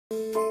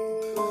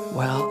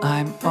Well,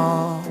 I'm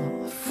all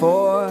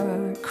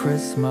for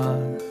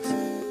Christmas,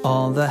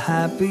 all the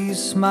happy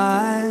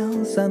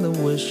smiles and the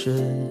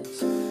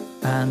wishes,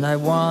 and I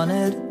want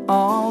it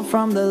all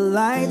from the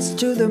lights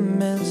to the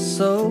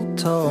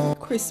mistletoe.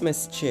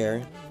 Christmas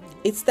cheer.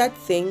 It's that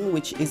thing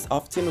which is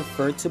often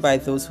referred to by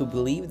those who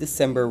believe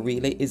December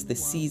really is the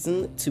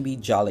season to be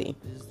jolly.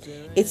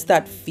 It's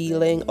that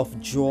feeling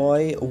of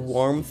joy,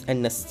 warmth,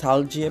 and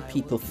nostalgia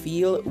people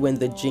feel when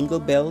the jingle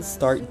bells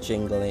start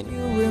jingling.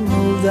 You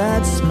remove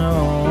that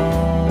snow.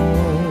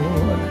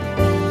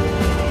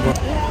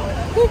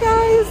 Hey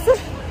guys,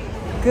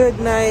 good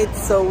night.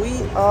 So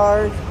we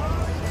are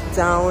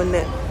down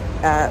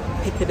at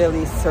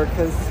Piccadilly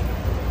Circus.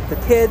 The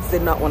kids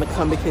did not want to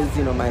come because,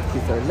 you know, my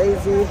kids are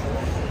lazy.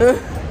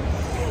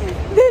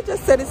 They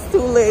just said it's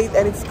too late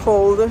and it's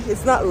cold.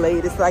 It's not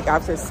late, it's like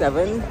after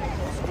 7,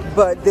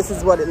 but this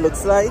is what it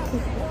looks like.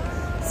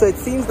 So it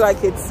seems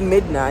like it's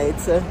midnight.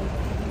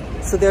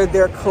 So they're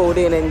there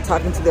coding and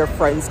talking to their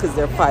friends because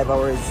they're 5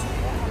 hours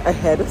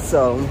ahead.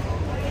 So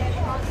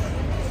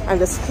I'm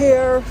just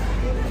here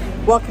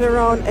walking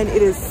around and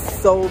it is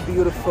so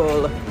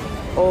beautiful.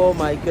 Oh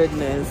my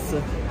goodness.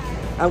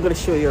 I'm gonna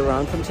show you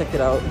around. Come check it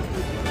out.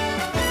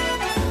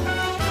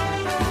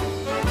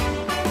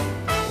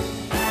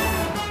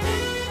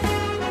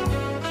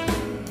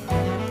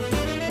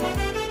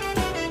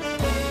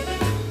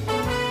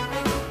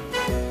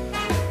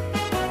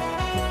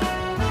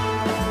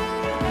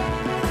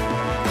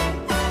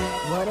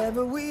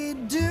 Whatever we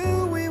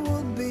do, we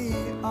will be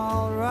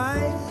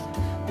alright.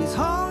 This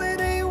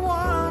holiday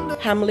wonder.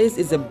 Hamleys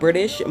is a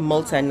British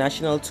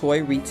multinational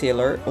toy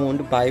retailer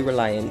owned by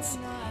Reliance.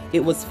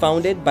 It was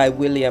founded by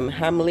William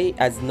Hamley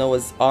as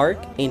Noah's Ark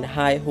in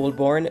High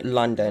Holborn,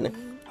 London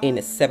in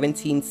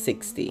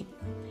 1760.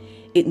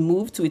 It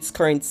moved to its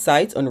current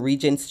site on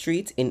Regent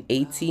Street in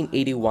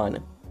 1881.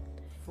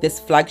 This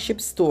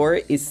flagship store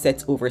is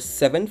set over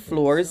 7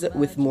 floors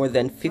with more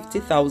than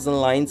 50,000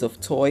 lines of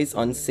toys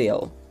on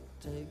sale.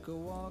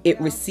 It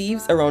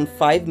receives around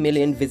 5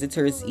 million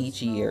visitors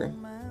each year.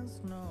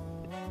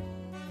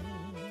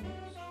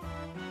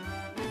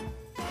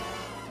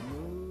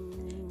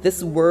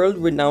 This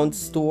world-renowned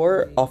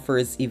store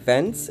offers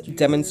events,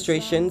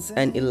 demonstrations,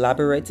 and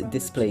elaborate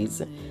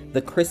displays.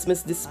 The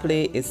Christmas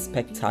display is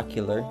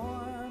spectacular.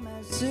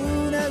 As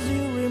soon as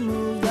you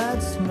remove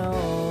that snow.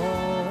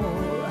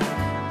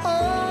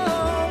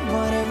 Oh,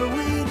 whatever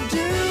we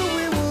do,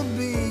 we will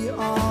be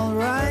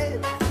alright.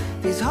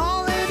 These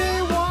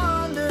holiday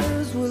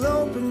wonders will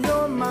open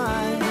your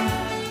mind.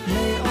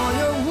 May all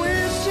your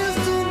wishes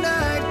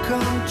tonight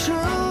come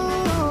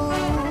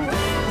true.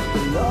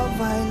 The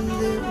love I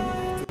live.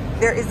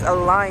 There is a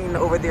line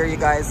over there, you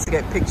guys, to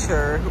get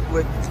picture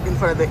with in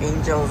front of the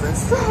angels and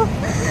stuff.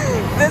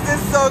 This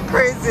is so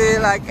crazy,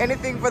 like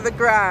anything for the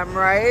gram,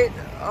 right?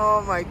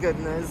 Oh my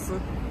goodness.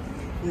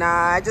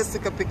 Nah, I just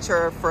took a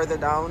picture further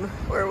down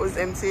where it was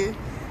empty.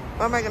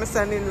 Why am I gonna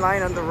stand in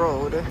line on the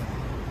road?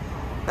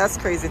 That's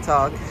crazy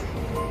talk.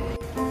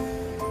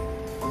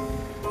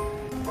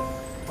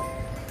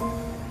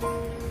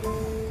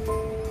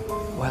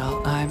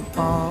 Well, I'm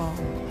all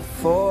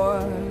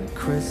for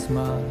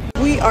Christmas.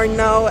 We are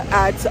now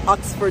at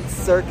Oxford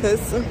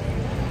Circus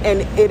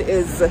and it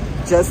is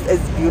just as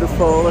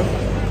beautiful.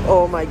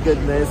 Oh my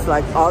goodness,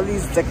 like all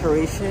these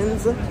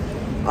decorations,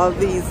 all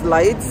these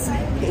lights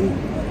in,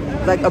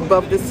 like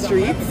above the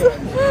streets.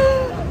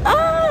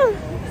 Ah,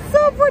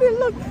 so pretty,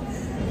 look.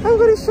 I'm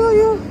gonna show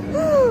you.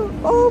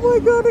 Oh my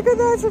god, look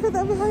at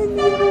that behind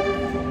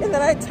me. And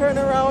then I turn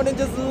around and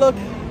just look.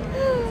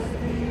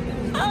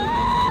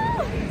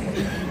 Ah.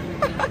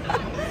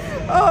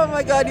 Oh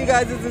my god, you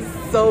guys, this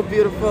is so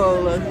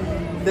beautiful.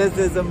 This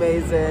is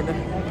amazing.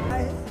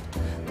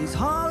 These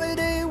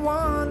holiday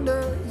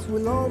wonders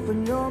will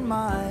open your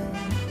mind.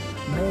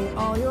 May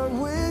all your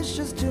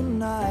wishes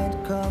tonight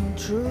come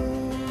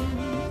true.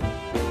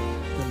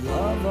 The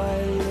love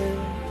I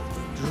lived,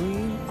 the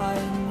dream I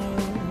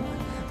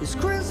knew. This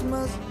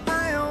Christmas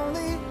I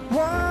only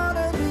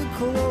wanna be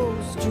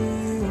close to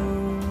you.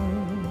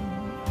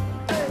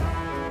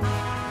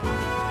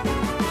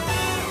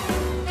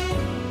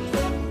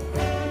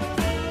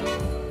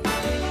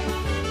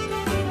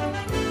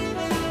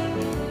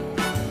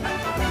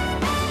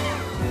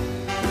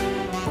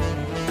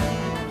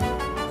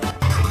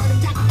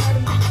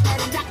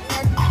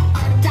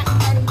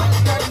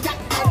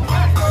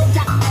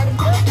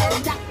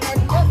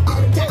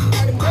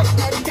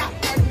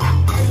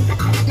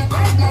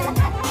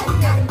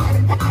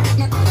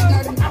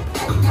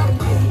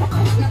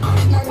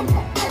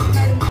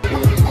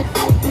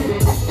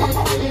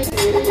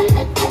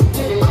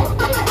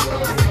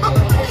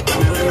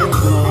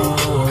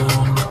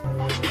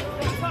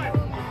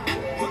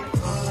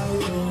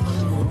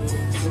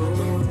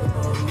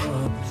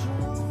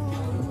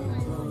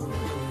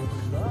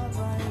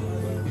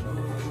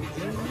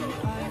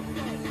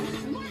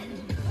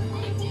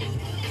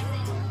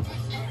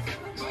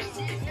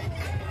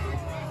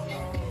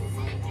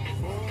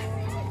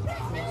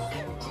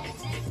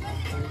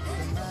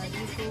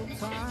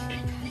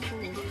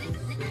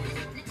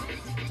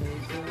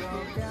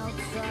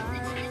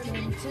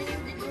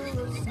 tinkle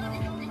of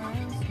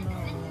snowman's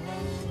snow.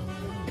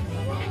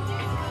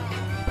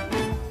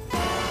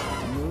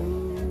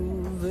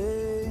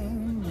 Moving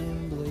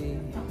nimbly,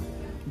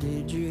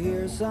 did you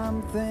hear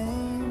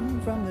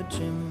something from the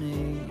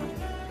chimney?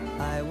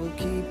 I will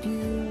keep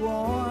you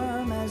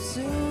warm as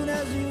soon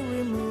as you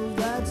remove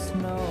that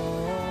snow.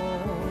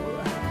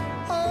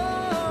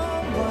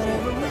 Oh,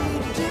 whatever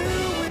we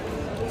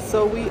do.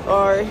 So we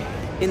are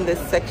in this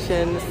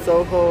section,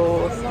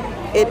 Soho.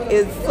 It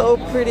is so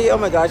pretty. Oh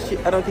my gosh,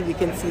 I don't think you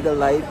can see the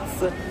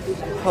lights,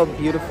 how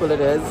beautiful it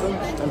is.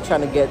 I'm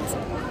trying to get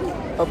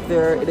up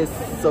there. It is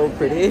so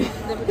pretty.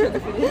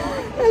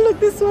 And look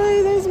this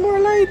way, there's more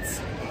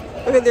lights.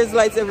 Okay, there's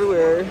lights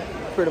everywhere,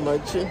 pretty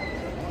much.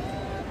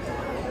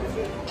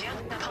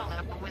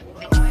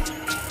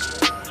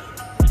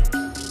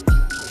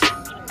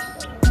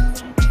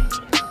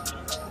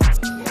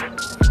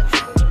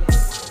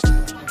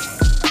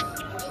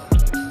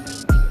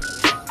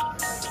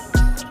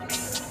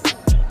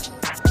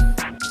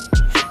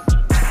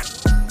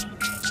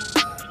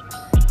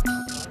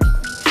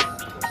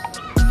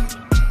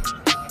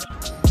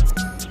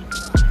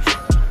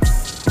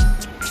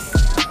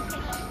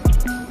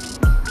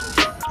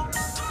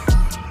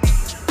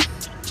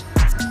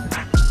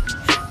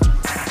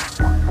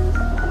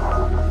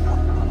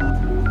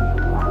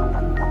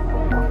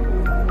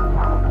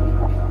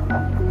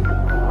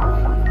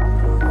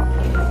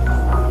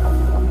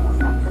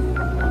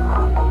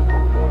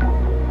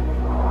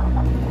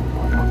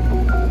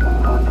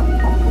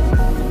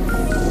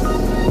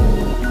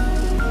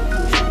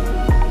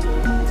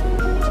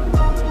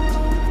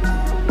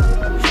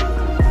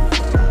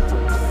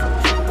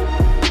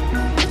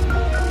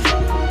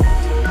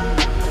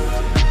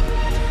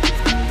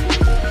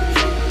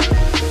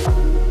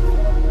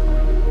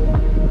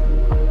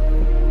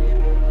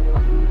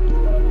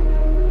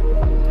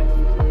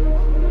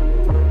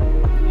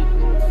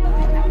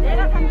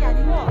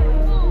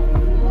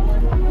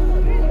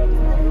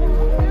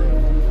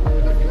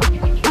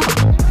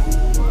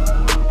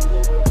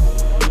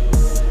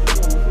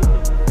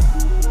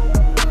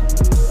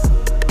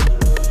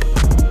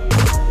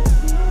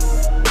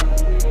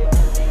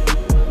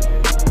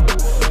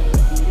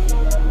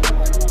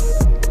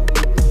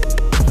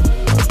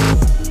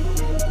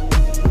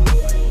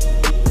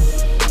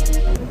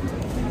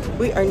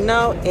 We are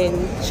now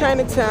in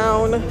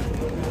Chinatown.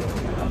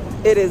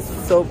 It is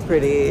so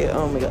pretty.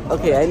 Oh my god.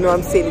 Okay, I know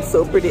I'm saying it's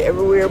so pretty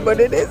everywhere,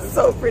 but it is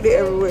so pretty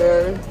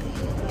everywhere.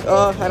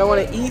 Oh, I don't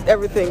want to eat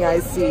everything I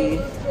see.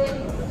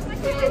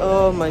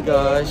 Oh my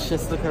gosh,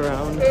 just look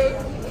around.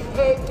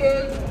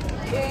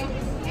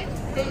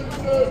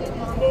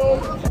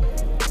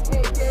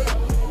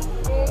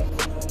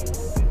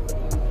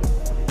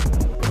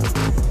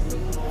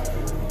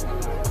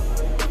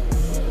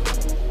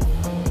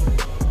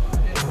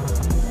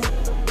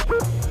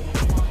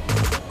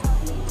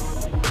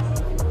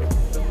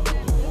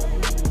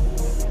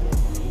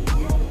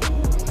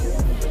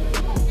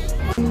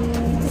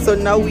 So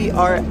now we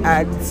are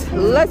at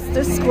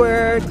Leicester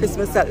Square,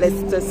 Christmas at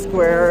Leicester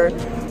Square.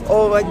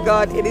 Oh my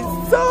god, it is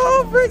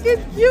so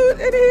freaking cute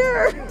in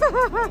here.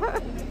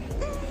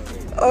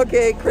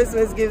 Okay,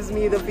 Christmas gives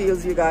me the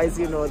feels, you guys,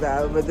 you know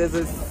that, but this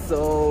is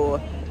so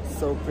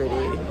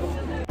pretty.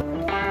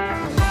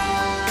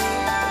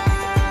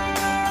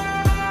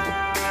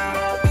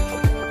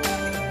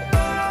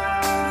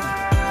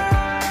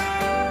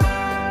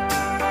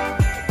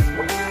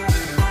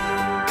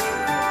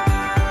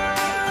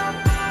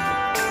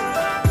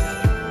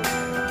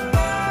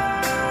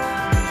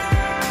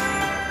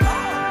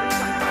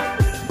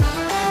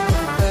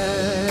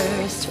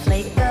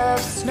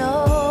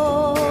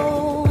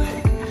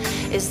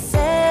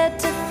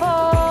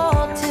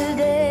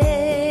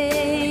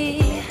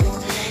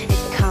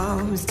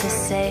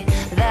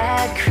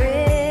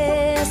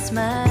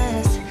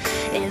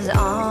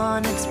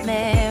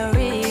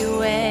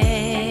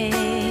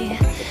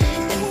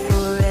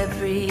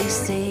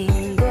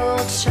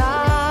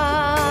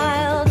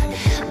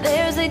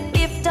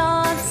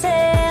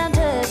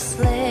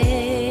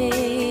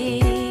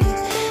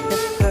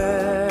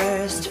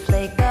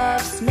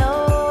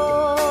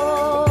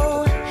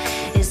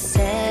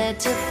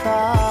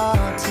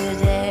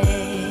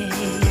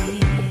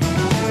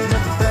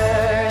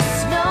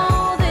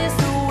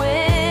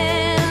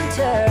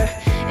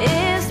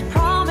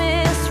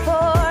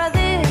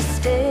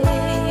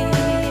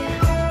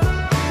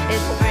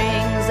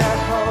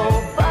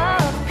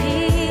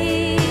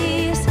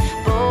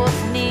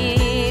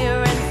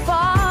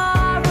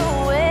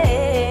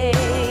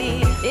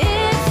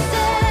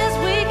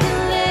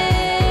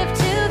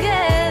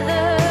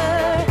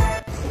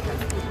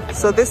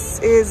 So this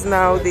is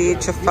now the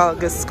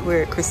Trafalgar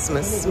Square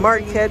Christmas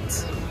Market,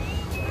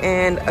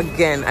 and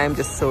again I'm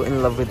just so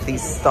in love with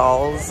these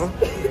stalls.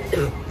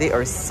 They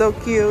are so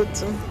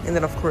cute, and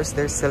then of course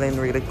they're selling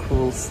really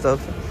cool stuff.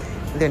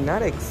 They're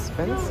not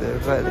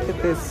expensive. Look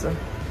at this,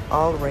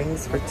 all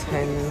rings for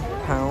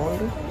 £10.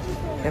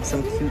 They have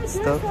some cute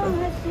stuff.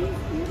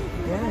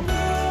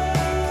 Yeah.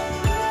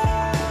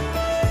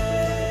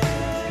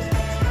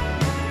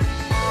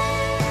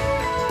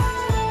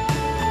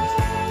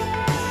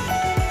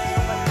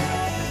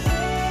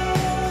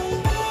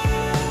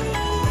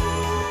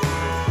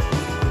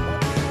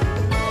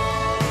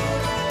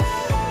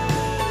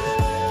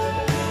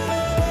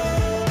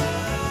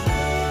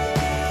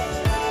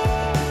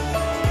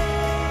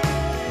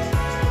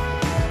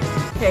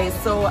 Okay,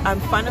 so I'm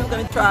finally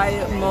gonna try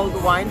mulled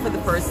wine for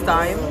the first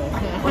time.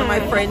 One of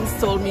my friends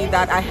told me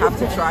that I have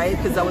to try it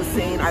because I was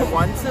saying I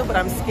want to, but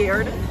I'm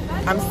scared.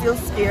 I'm still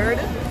scared,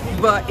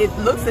 but it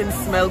looks and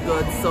smells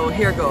good, so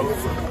here goes.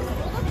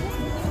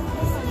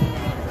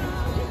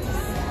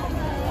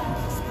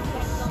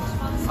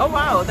 Oh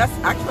wow, that's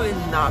actually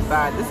not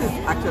bad. This is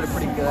actually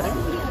pretty good.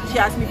 She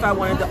asked me if I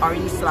wanted the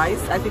orange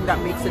slice. I think that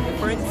makes a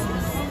difference.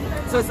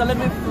 So it's a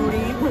little bit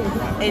fruity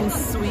and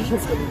sweet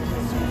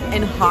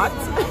and hot.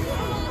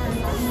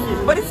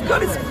 But it's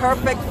good. It's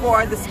perfect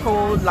for this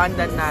cold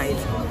London night.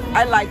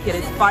 I like it.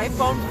 It's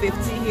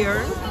 £5.50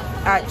 here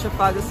at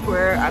Trafalgar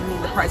Square. I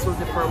mean, the price will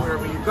differ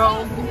wherever you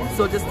go.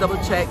 So just double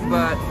check,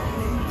 but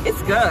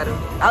it's good.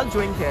 I'll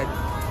drink it.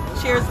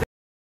 Cheers.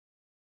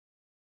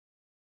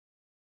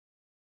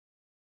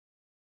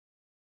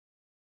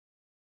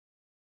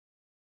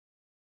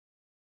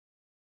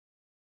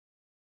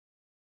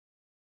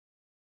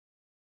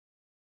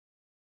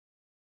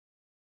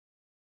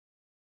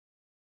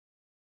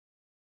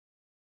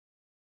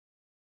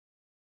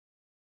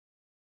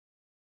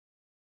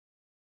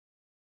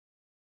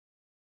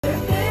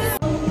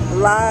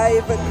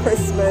 Live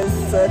Christmas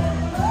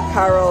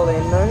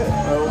caroling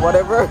or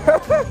whatever.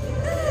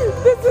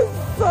 This is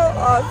so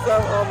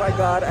awesome. Oh my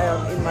god, I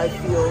am in my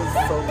feels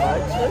so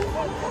much.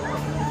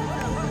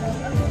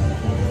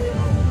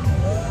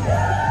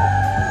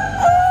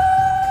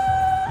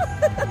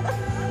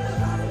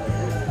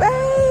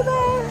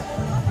 Baby!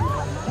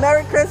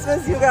 Merry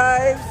Christmas, you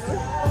guys.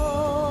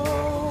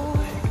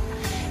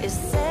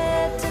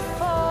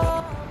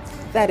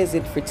 That is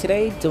it for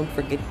today. Don't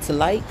forget to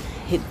like,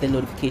 hit the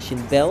notification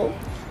bell,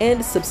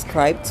 and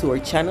subscribe to our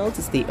channel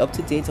to stay up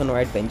to date on our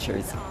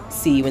adventures.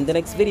 See you in the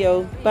next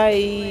video.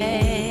 Bye!